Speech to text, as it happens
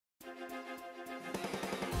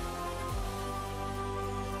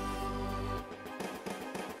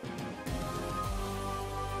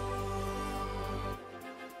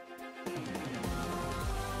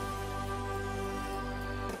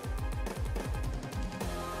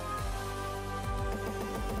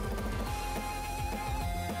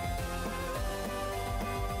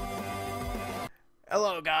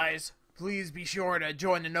Hello guys, please be sure to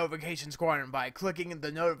join the notification squadron by clicking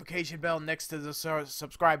the notification bell next to the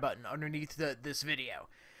subscribe button underneath this video.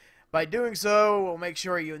 By doing so, we'll make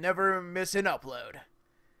sure you never miss an upload.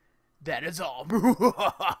 That is all.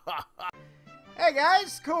 Hey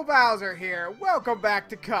guys, CoolBowser here. Welcome back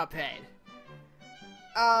to Cuphead.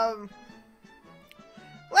 Last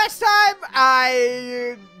time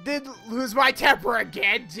I did lose my temper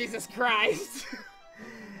again. Jesus Christ.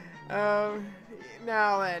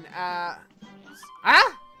 Now then, huh?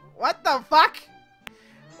 What the fuck?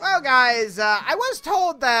 Well, guys, I was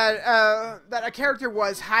told that, that a character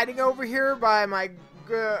was hiding over here by my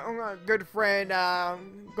good friend,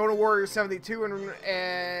 Golden Warrior 72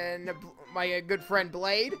 and my good friend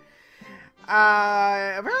Blade.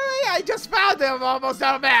 Apparently I just found him almost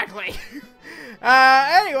automatically.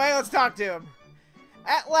 Anyway, let's talk to him.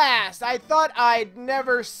 At last, I thought I'd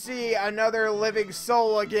never see another living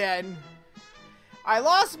soul again. I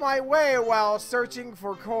lost my way while searching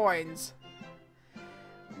for coins.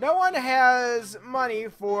 No one has money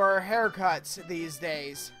for haircuts these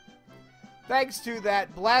days. Thanks to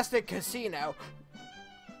that blasted casino.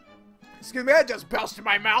 Excuse me, I just belched in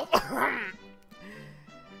my mouth.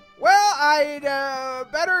 Well, I'd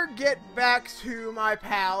better get back to my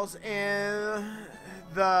pals in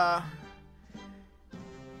the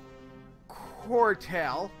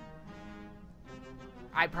quartel.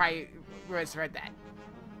 I probably misread that.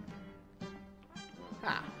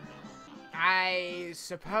 Huh. I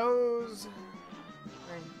suppose...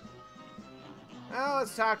 Well,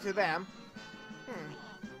 let's talk to them.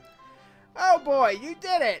 Oh boy, you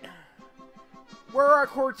did it! We're a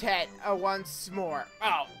quartet once more.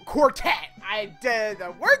 Oh, quartet! I did...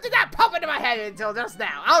 The word did not pop into my head until just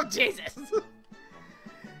now. Oh, Jesus!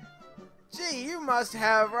 Gee, you must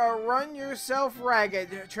have run yourself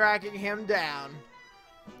ragged tracking him down.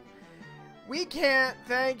 We can't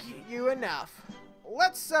thank you enough.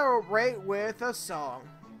 Let's celebrate with a song.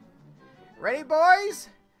 Ready, boys?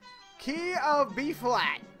 Key of B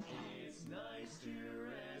flat. It's nice to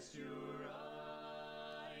rest your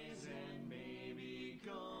eyes and maybe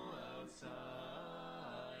go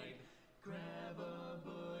outside. Grab a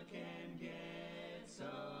book and get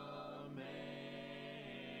some air.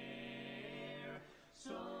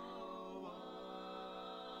 So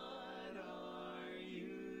what are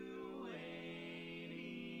you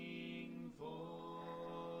waiting for?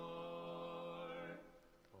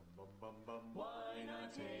 Why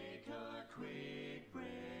not take a quick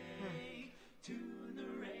break? Tune the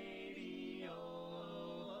radio.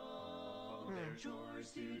 There's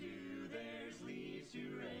chores to do, there's leaves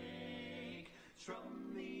to rake.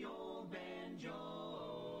 Strum the old banjo.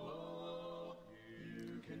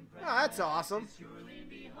 You can Oh, that's awesome. practice your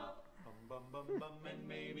Lindy Hop. And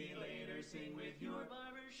maybe later sing with your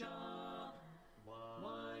barbershop.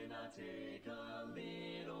 Why not take a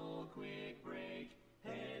little quick break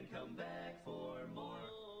and come back for more?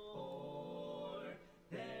 Or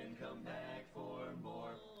then come back for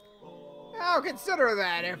more. I'll consider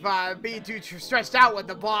that if I'm being too stretched out with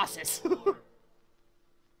the bosses.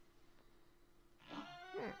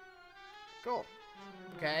 Cool.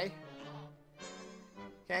 Okay.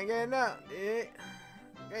 Can't get enough. Okay,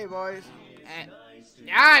 boys.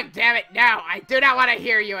 Ah, damn it, no! I do not want to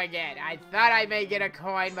hear you again. I thought I may get a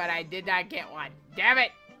coin, but I did not get one. Damn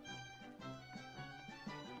it!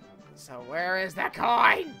 So where is the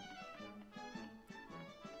coin?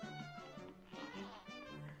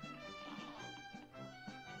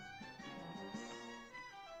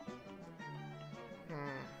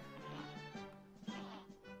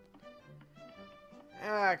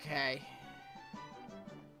 Okay.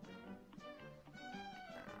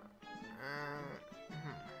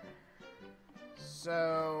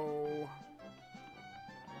 So...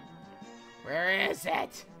 where is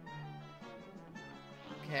it?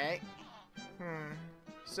 Okay.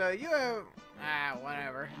 So you have...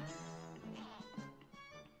 whatever.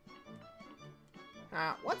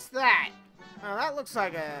 What's that? Oh, that looks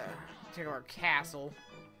like a particular castle.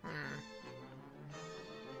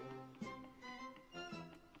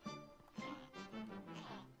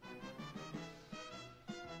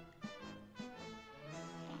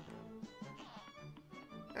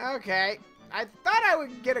 Okay. I thought I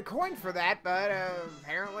would get a coin for that, but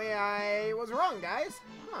apparently I was wrong, guys.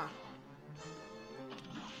 Huh.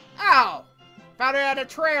 Oh! Found it at a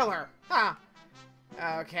trailer. Huh.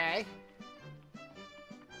 Okay.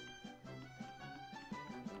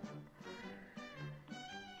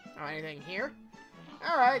 Oh, anything here?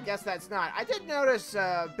 Alright, guess that's not. I did notice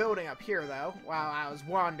a building up here, though, while I was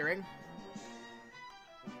wandering.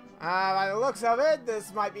 By the looks of it,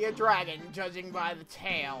 this might be a dragon, judging by the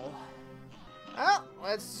tail. Well,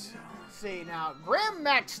 let's see now. Grim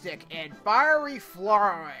Matchstick and Fiery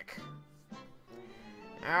Floric.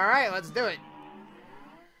 Alright, let's do it.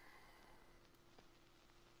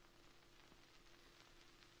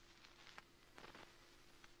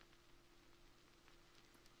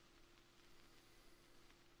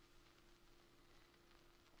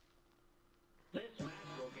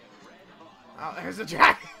 Oh, there's a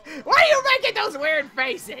dragon. Why are you making those weird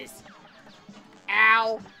faces?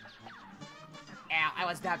 Ow. Ow, I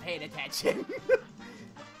was not paying attention.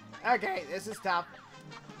 Okay, this is tough.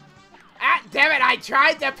 Ah, damn it, I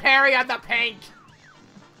tried to parry on the pink.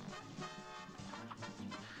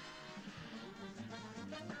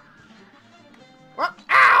 Well,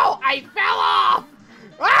 ow, I fell off.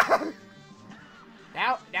 Ah!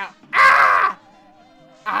 No, no. Ah!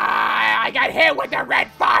 Ah, I got hit with the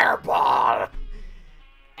red fireball.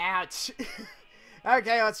 Ouch.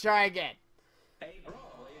 Okay, let's try again.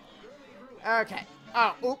 Okay.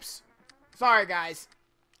 Oh, oops. Sorry, guys.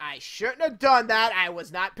 I shouldn't have done that. I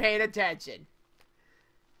was not paying attention.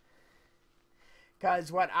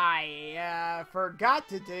 Because what I forgot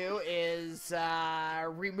to do is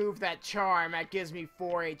remove that charm. That gives me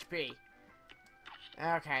 4 HP.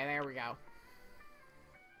 Okay, there we go.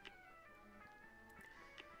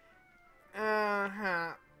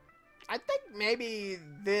 I think maybe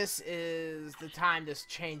this is the time to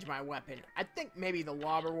change my weapon. I think maybe the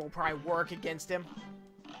lobber will probably work against him.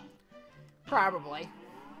 Probably.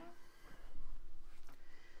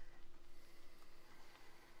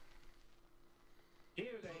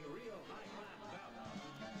 Here's a real high-class bout.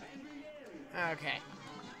 And begin. Okay.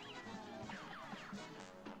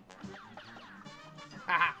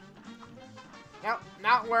 Haha. Nope,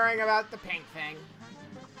 not worrying about the pink thing.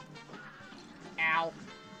 Ow.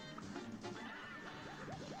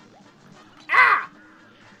 Ah!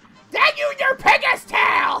 Dang you, your piggish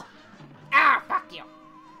tail! Ah, fuck you.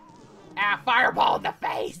 Ah, fireball in the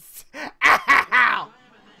face. Ow!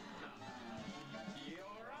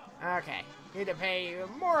 Okay, need to pay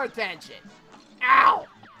more attention. Ow!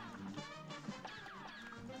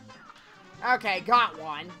 Okay, got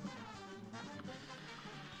one.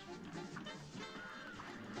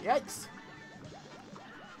 Yikes.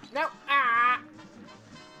 Nope. Ah!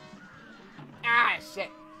 Ah, shit.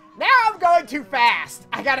 Now I'm going too fast.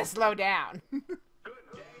 I gotta slow down.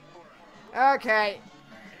 Okay.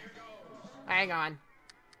 Hang on.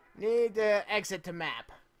 Need to exit to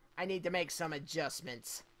map. I need to make some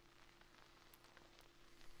adjustments.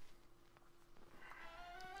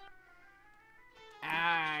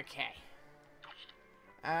 Okay.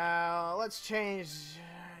 Let's change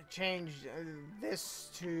this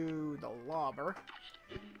to the lobber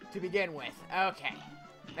to begin with. Okay.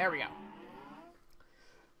 There we go.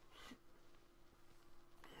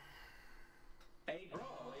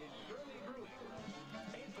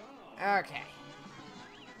 Okay.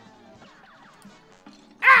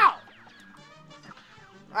 Ow!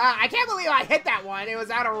 I can't believe I hit that one. It was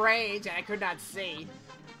out of range and I could not see.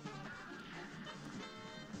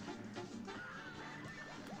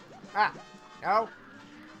 Ah, no.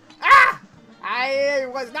 Ah! I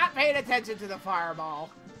was not paying attention to the fireball.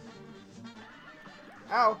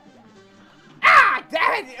 Oh. Ah!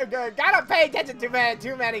 Damn it! Gotta pay attention to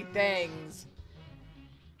too many things.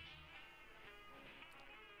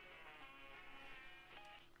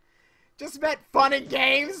 Just meant fun and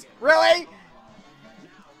games? Really?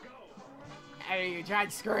 Hey, you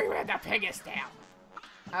tried screwing with the piggish tail.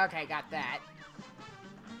 Okay, got that.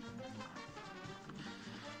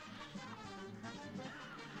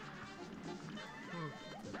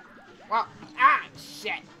 Well, ah,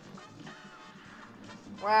 shit.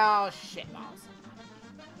 Well, shitballs.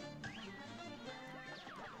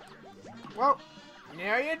 Well,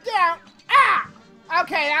 no you don't. Ah!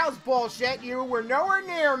 Okay, that was bullshit. You were nowhere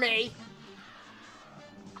near me.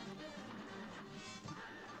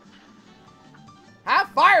 Have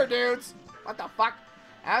fire, dudes. What the fuck?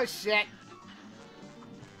 Oh, shit.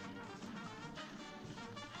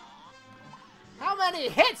 How many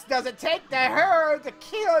hits does it take to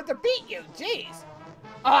kill to beat you? Jeez.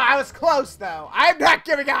 Oh, I was close, though. I'm not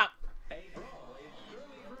giving up.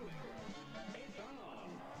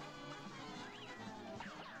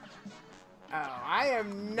 Oh, I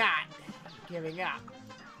am not giving up.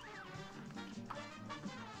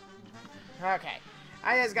 Okay.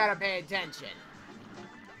 I just gotta pay attention.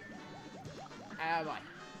 Oh, boy.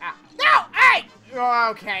 Ah. No! Hey!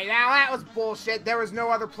 Okay, now that was bullshit. There was no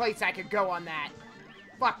other place I could go on that.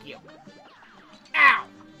 Fuck you. Ow!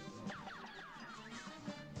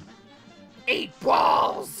 Eat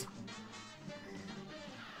balls!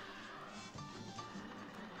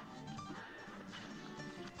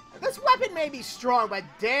 This weapon may be strong, but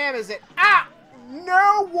damn is it... Ah!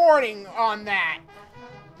 No warning on that.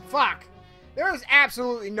 Fuck. There is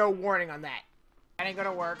absolutely no warning on that. That ain't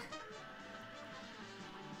gonna work.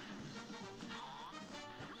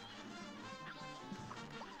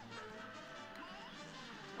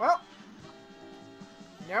 Well.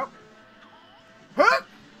 Nope. Huh?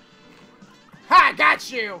 Ha!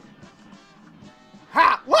 Got you!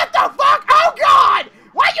 Ha! What the fuck? Oh god!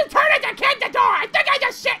 Why'd you turn into Kid the Door? I think I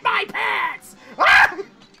just shit my pants! Ah!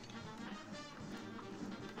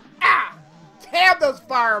 Ah! Damn those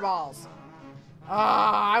fireballs!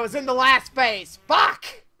 Ah, I was in the last phase. Fuck!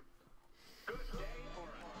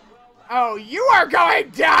 Oh, you are going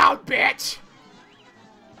down, bitch!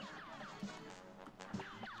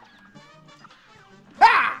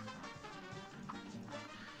 Ha!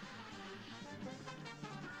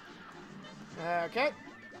 Okay.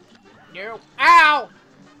 No. Ow!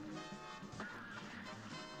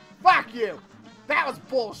 Fuck you! That was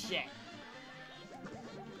bullshit.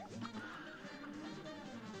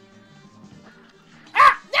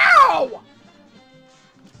 Ah! No!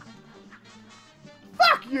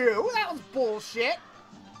 Fuck you! That was bullshit.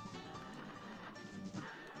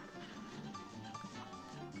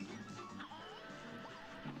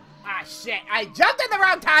 Ah, shit. I jumped at the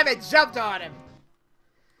wrong time and jumped on him.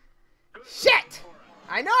 Shit!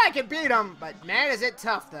 I know I can beat him, but man, is it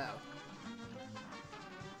tough, though.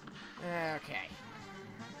 Okay.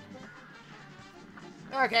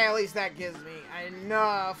 Okay, at least that gives me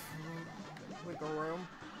enough wiggle room.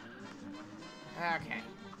 Okay.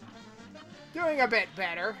 Doing a bit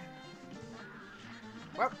better.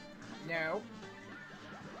 Well, no.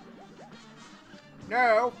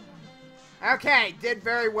 No. Okay, did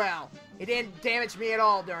very well. It didn't damage me at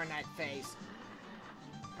all during that phase.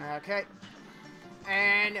 Okay.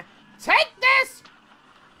 And take this!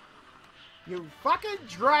 You fucking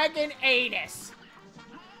dragon anus!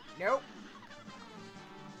 Nope.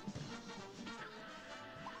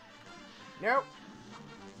 Nope.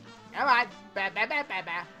 Come on. Ba ba ba ba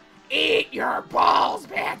ba. Eat your balls,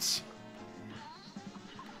 bitch!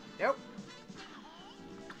 Nope.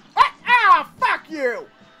 What? Oh, fuck you!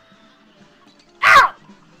 Ow!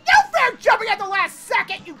 No fair jumping at the last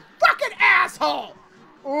second, you fucking asshole!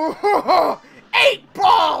 Ooh, 8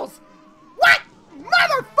 balls! What?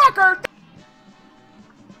 Motherfucker!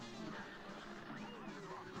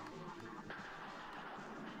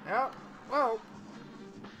 No. Whoa.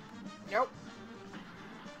 Nope.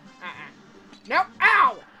 Nope.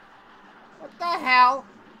 Ow! What the hell?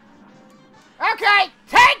 Okay,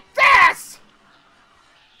 take this!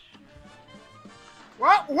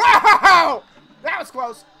 Whoa! Whoa! That was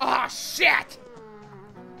close. Oh, shit!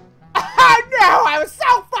 Oh, no! I was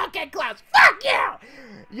so fucking close! Fuck you!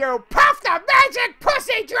 You puffed the magic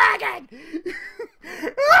pussy dragon!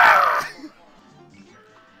 Ah!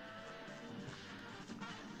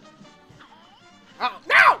 Oh,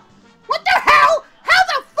 no! What the hell?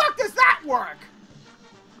 How the fuck does that work?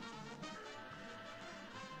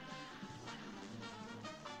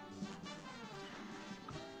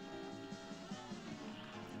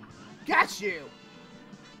 Got you!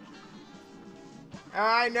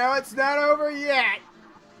 I know it's not over yet.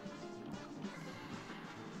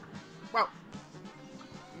 Whoa.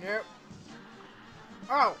 Nope.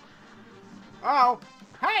 Oh. Oh.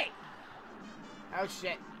 Hey! Oh,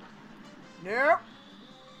 shit. Nope.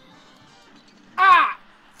 Ah!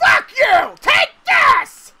 Fuck you! Take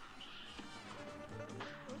this!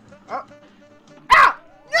 Oh. Ah!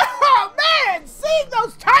 No, man! Seeing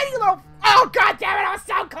those tiny little... Oh, god damn it, I was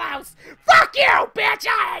so close! Fuck you, bitch!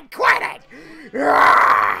 I ain't quitting!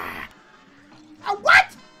 Ah!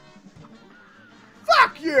 What?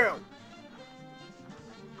 Fuck you!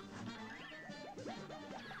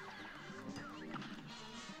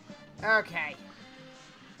 Okay.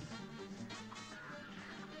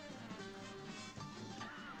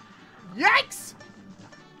 Yikes!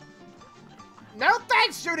 No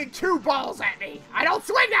thanks shooting 2 balls at me! I don't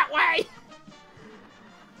swing that way!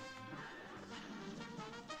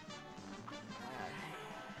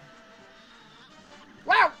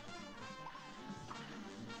 Wow!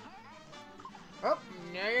 Oh,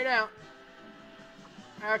 no you don't.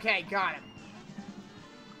 Okay, got him.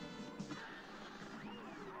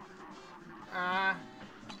 Ow!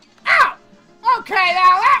 Okay,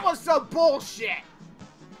 now that was some bullshit!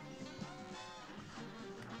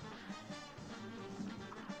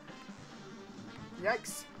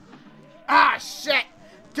 Yikes. Ah, shit!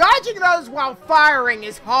 Dodging those while firing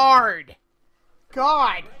is hard!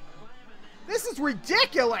 God! This is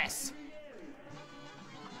ridiculous!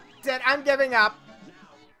 I'm giving up.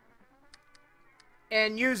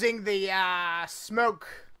 And using the, smoke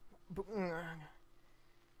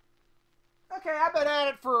Okay, I've been at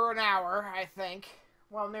it for an hour, I think.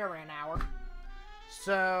 Well, nearly an hour.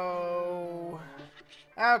 So...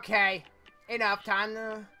 Okay. Enough time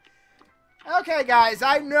to... Okay, guys,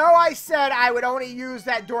 I know I said I would only use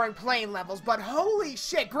that during plane levels, but holy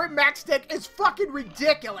shit, Grim Matchstick is fucking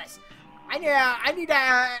ridiculous. I need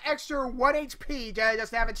an extra 1 HP to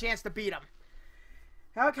just have a chance to beat him.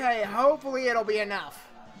 Okay, hopefully it'll be enough.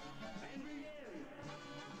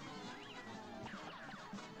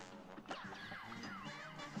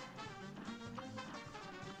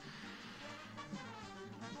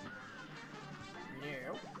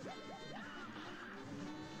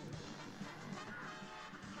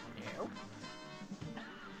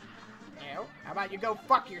 How about you go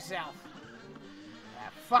fuck yourself?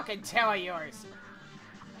 That fucking tail of yours.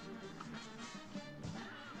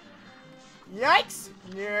 Yikes!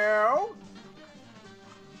 No!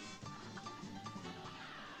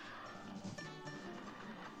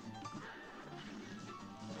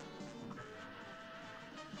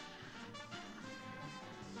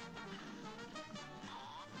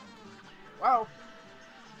 Whoa.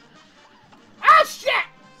 Oh shit!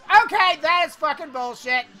 Okay, that is fucking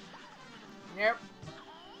bullshit. Yep.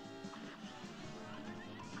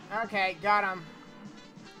 Okay, got him.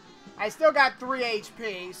 I still got 3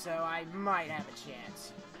 HP, so I might have a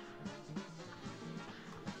chance.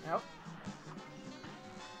 Nope.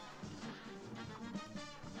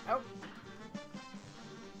 Nope.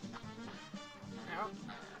 Nope.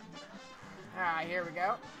 Alright, here we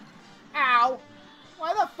go. Ow!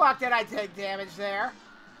 Why the fuck did I take damage there?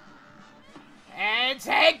 And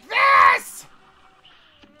take this!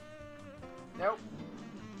 Nope.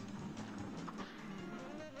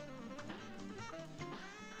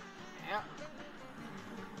 Yep.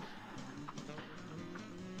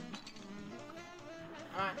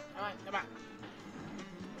 Come on.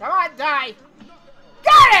 Come on, die!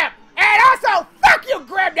 Got him! And also, fuck you,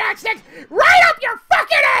 Grim Matchstick! Right up your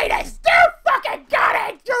fucking anus! Dude fucking got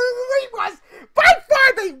it! He was by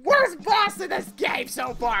far the worst boss in this game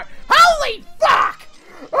so far! Holy fuck!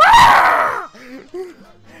 Ah!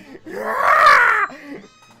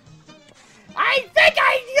 I think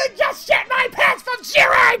I just shit my pants from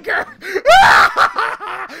sheer anger!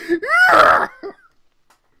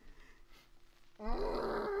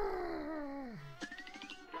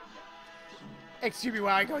 Excuse me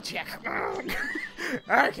while I go check.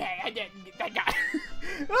 Okay, I didn't. I got.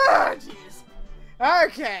 Oh, jeez.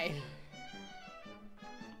 Okay.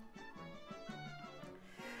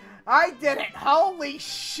 I did it! Holy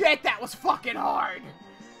shit, that was fucking hard!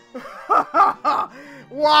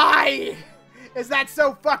 Why is that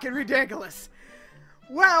so fucking ridiculous?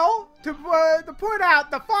 Well, to point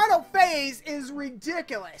out, the final phase is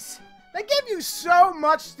ridiculous. They give you so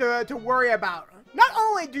much to worry about. Not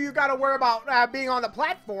only do you gotta worry about being on the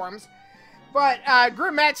platforms, but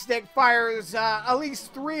Grim Matchstick fires at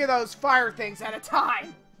least 3 of those fire things at a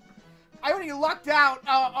time. I only lucked out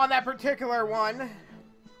on that particular one.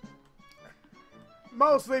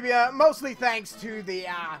 Mostly thanks to the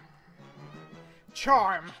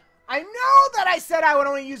charm. I know that I said I would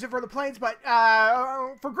only use it for the planes, but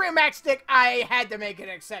for Grim Matchstick, I had to make an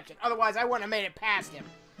exception. Otherwise, I wouldn't have made it past him.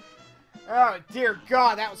 Oh, dear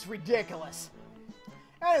God, that was ridiculous.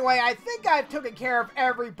 Anyway, I think I've taken care of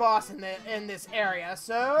every boss in this area,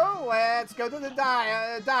 so let's go to the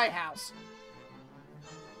die house.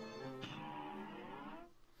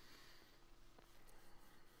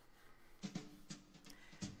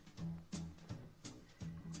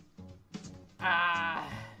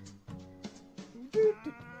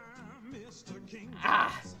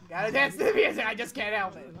 Gotta dance to the music, I just can't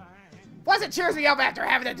help it. Plus it cheers me up after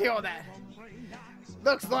having to deal with that.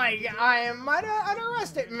 Looks like I might have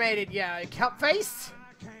underestimated ya, Cupface.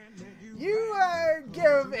 You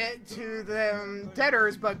give it to them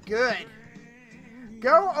debtors, but good.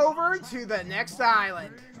 Go over to the next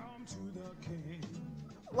island.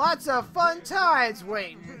 Lots of fun times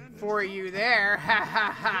waiting for you there, ha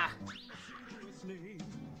ha ha.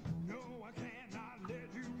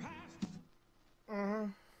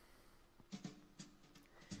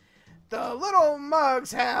 The little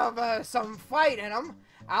mugs have some fight in them,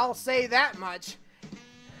 I'll say that much.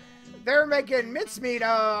 They're making mincemeat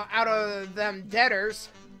out of them debtors.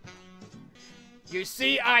 You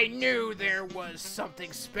see, I knew there was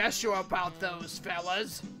something special about those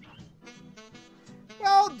fellas.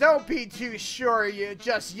 Well, don't be too sure you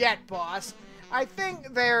just yet, boss. I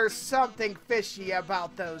think there's something fishy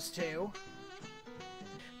about those two.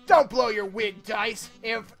 Don't blow your wig, Dice.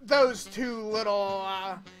 If those 2 little,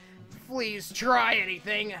 fleas try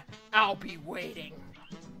anything, I'll be waiting.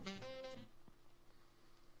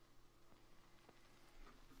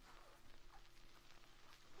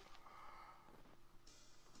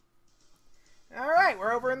 Alright,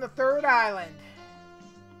 we're over in the third island.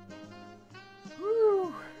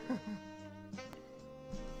 Woo!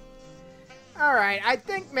 Alright, I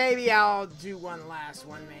think maybe I'll do one last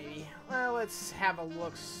one, maybe. Well, let's have a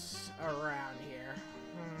look around here.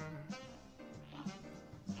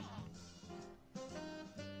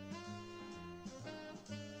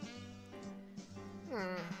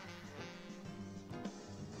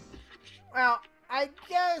 Well, I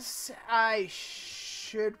guess I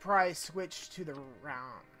should probably switch to the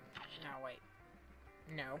round. No, wait.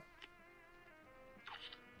 No.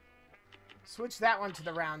 Switch that one to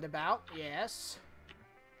the roundabout. Yes.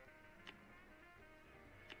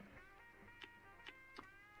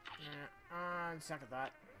 On second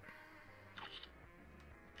thought.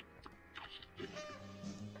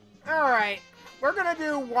 Alright. We're gonna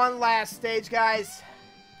do one last stage, guys.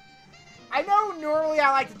 I know normally I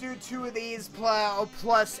like to do 2 of these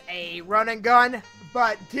plus a run and gun,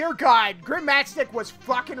 but dear God, Grim Matchstick was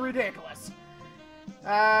fucking ridiculous.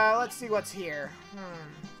 Let's see what's here.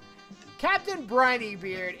 Captain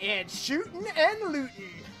Brinybeard and shooting and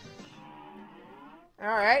looting.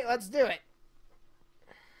 Alright, let's do it.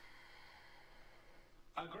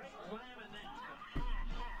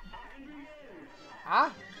 Huh?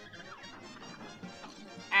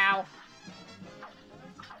 Ow.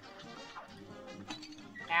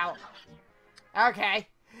 Ow. Okay.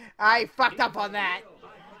 I fucked up on that.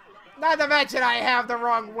 Not to mention I have the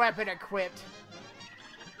wrong weapon equipped.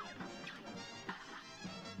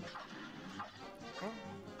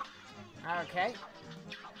 Okay.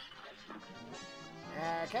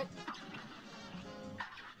 Okay.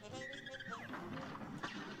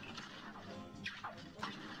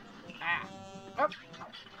 Ah. Oh.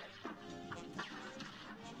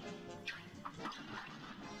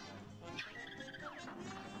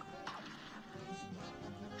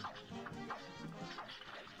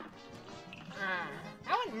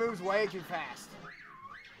 That one moves way too fast.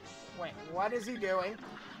 Wait, what is he doing?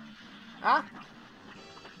 Huh?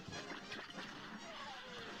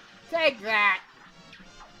 Take that!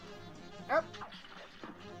 Oh.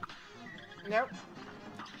 Nope.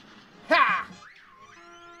 Ha!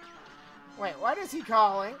 Wait, what is he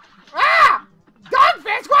calling? Ah!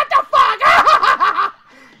 Dogfish, what the fuck?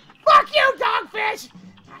 Fuck you, Dogfish!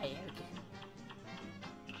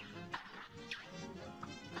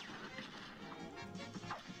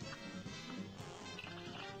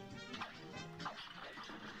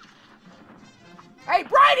 Hey,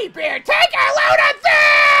 Brinybeard, take a load of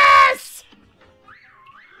this!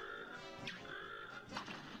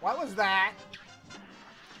 What was that?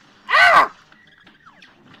 Ah!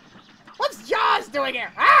 What's Jaws doing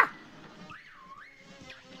here? Ah!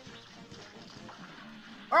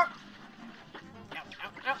 Oh! No, no,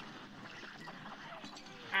 no.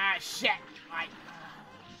 Ah, shit. My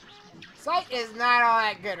sight is not all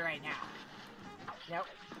that good right now. Nope.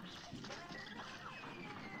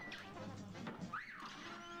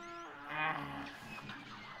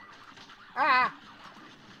 Ah!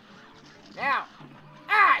 Now!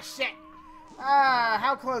 Ah, shit!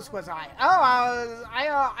 How close was I? Oh,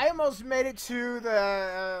 I almost made it to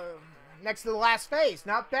the, next to the last phase.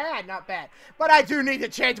 Not bad, not bad. But I do need to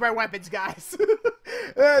change my weapons, guys.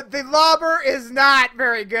 The lobber is not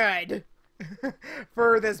very good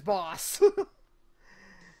for this boss. Ow.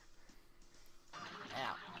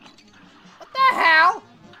 What the hell?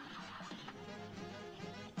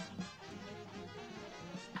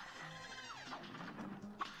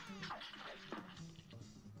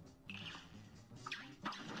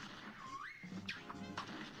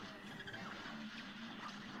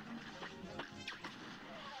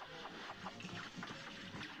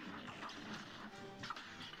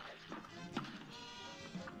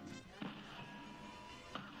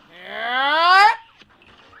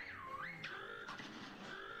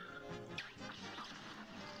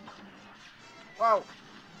 Whoa.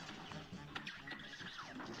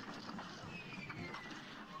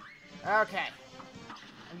 Okay.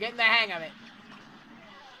 I'm getting the hang of it.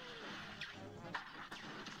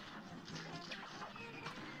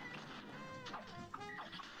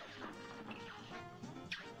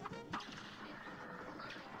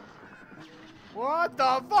 What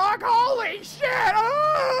the fuck? Holy shit!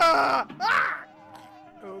 Ah! Ah!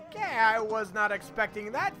 Okay, I was not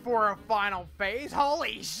expecting that for a final phase.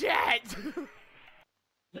 Holy shit!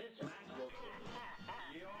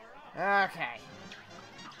 Okay.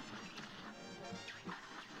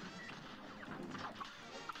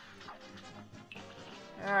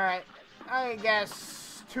 Alright. I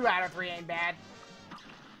guess 2 out of 3 ain't bad.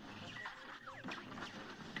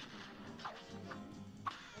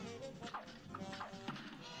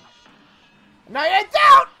 No, you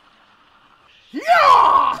don't!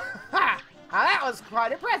 was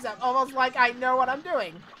quite impressive. Almost like I know what I'm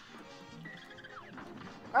doing.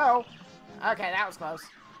 Oh. Okay, that was close.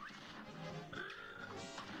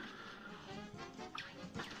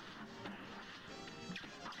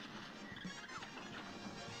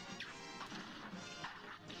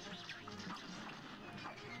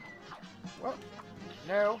 Whoa.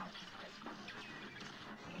 No.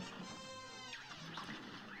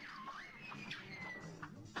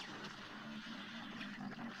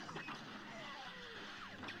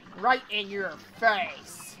 Right in your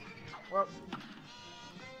face. Whoa.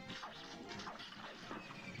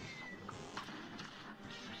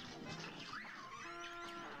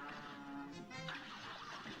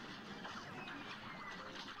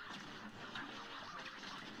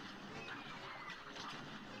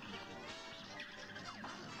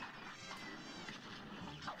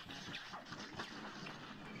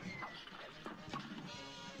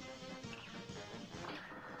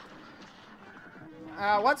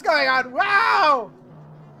 What's going on? Wow!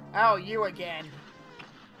 Oh, you again.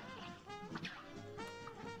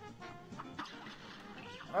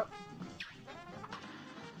 Oh.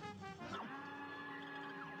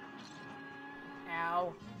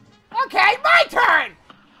 Ow. Okay, my turn!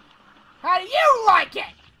 How do you like it?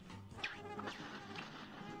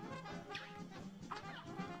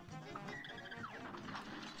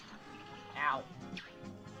 Ow.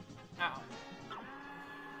 Ow.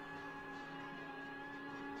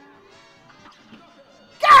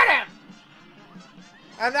 Got him!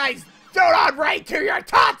 A nice donut right to your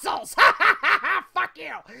tonsils! Ha ha ha ha! Fuck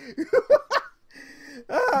you!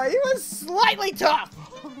 He was slightly tough.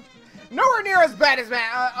 Nowhere near as bad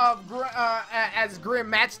as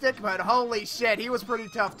Grim Matchstick, but holy shit, he was pretty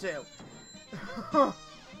tough too.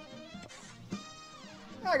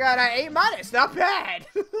 I got an A-, not bad.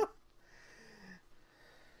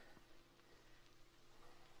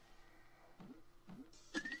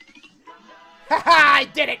 Haha, I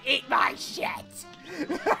didn't eat my shit!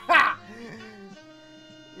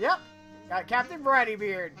 Yep, got Captain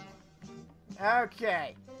Bradybeard.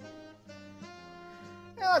 Okay.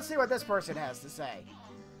 Now let's see what this person has to say.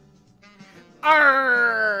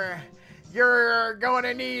 Arr! You're going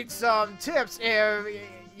to need some tips if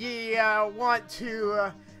you want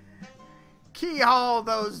to keyhole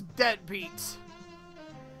those deadbeats.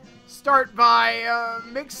 Start by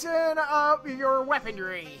mixing up your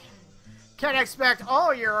weaponry. Can't expect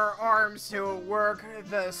all your arms to work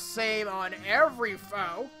the same on every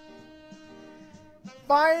foe.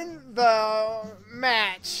 Find the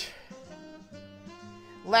match.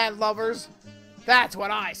 Landlubbers, that's what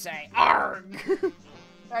I say. Arg!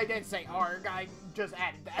 I didn't say arg, I just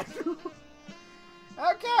added that.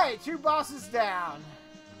 Okay, 2 bosses down.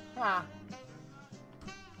 Huh.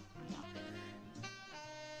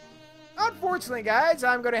 Unfortunately, guys,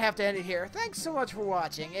 I'm going to have to end it here. Thanks so much for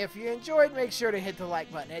watching. If you enjoyed, make sure to hit the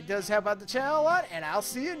like button. It does help out the channel a lot, and I'll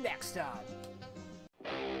see you next time.